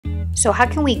So how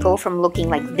can we go from looking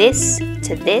like this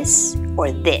to this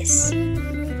or this?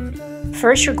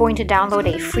 First, you're going to download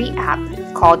a free app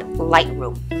called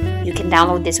Lightroom. You can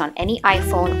download this on any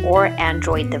iPhone or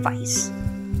Android device.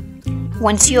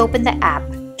 Once you open the app,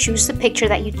 choose the picture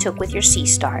that you took with your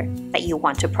Seestar that you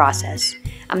want to process.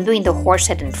 I'm doing the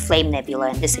Horsehead and Flame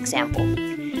Nebula in this example.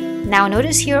 Now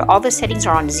notice here all the settings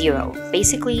are on 0,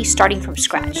 basically starting from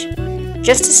scratch.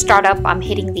 Just to start up, I'm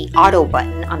hitting the auto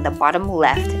button on the bottom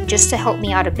left just to help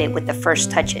me out a bit with the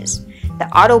first touches. The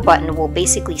auto button will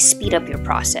basically speed up your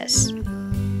process.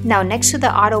 Now next to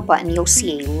the auto button, you'll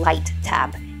see a light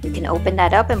tab. You can open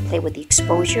that up and play with the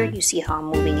exposure. You see how I'm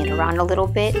moving it around a little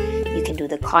bit. You can do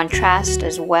the contrast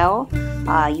as well.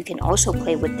 You can also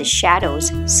play with the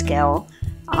shadows scale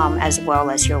as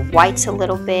well as your whites a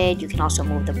little bit. You can also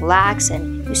move the blacks,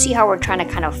 and you see how we're trying to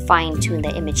kind of fine tune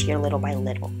the image here little by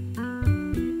little.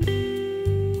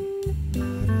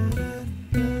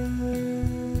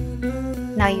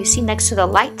 Now you see next to the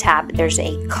light tab, there's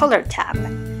a color tab.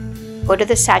 Go to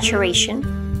the saturation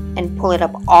and pull it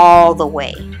up all the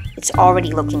way. It's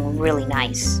already looking really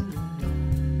nice.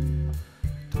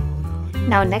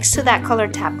 Now next to that color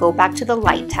tab, go back to the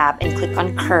light tab and click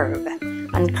on curve.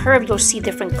 On curve, you'll see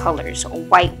different colors, a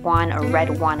white one, a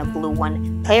red one, a blue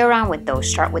one. Play around with those.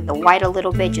 Start with the white a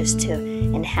little bit just to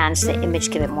enhance the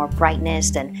image, give it more brightness,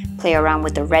 then play around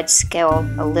with the red scale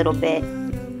a little bit.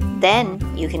 Then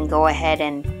you can go ahead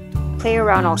and play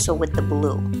around also with the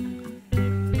blue.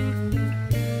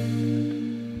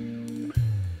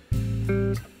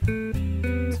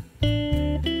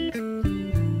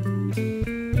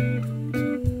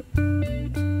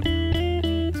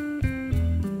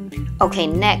 Okay,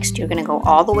 next you're going to go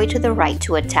all the way to the right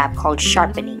to a tab called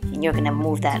Sharpening, and you're going to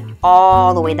move that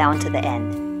all the way down to the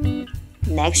end.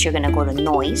 Next you're going to go to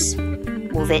Noise,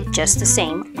 move it just the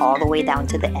same all the way down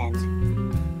to the end.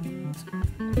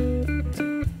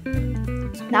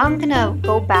 Now I'm going to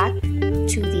go back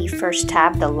to the first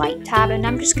tab, the Light tab, and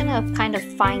I'm just going to kind of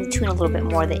fine tune a little bit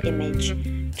more the image.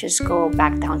 Just go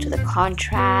back down to the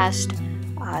contrast,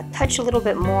 touch a little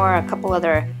bit more, a couple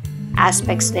other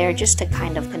aspects there just to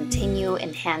kind of continue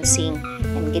enhancing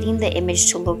and getting the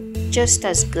image to look just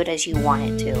as good as you want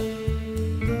it to.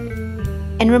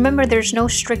 And remember, there's no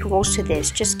strict rules to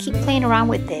this. Just keep playing around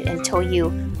with it until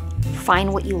you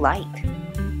find what you like.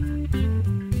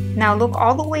 Now look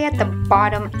all the way at the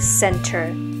bottom center.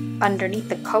 Underneath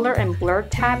the color and blur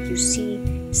tab, you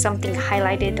see something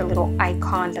highlighted, a little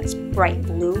icon that's bright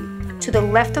blue. To the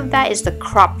left of that is the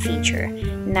crop feature.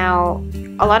 Now,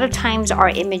 a lot of times our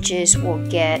images will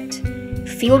get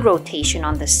field rotation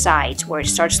on the sides where it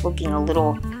starts looking a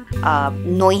little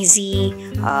noisy,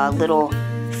 a little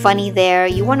funny there.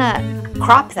 You want to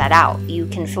crop that out. You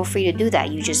can feel free to do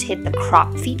that. You just hit the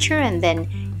crop feature and then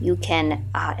you can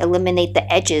eliminate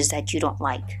the edges that you don't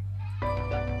like.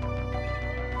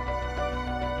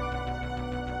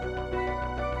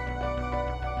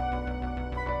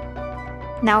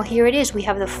 Now here it is, we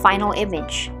have the final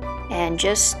image, and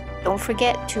just don't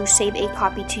forget to save a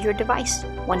copy to your device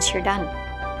once you're done.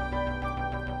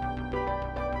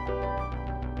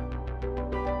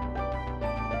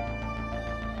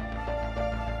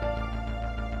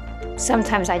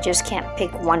 Sometimes I just can't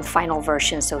pick one final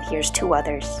version, so here's 2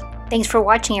 others. Thanks for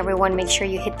watching, everyone. Make sure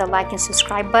you hit the like and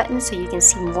subscribe button so you can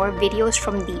see more videos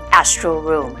from the Astro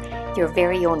Room, your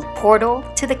very own portal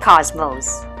to the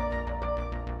cosmos.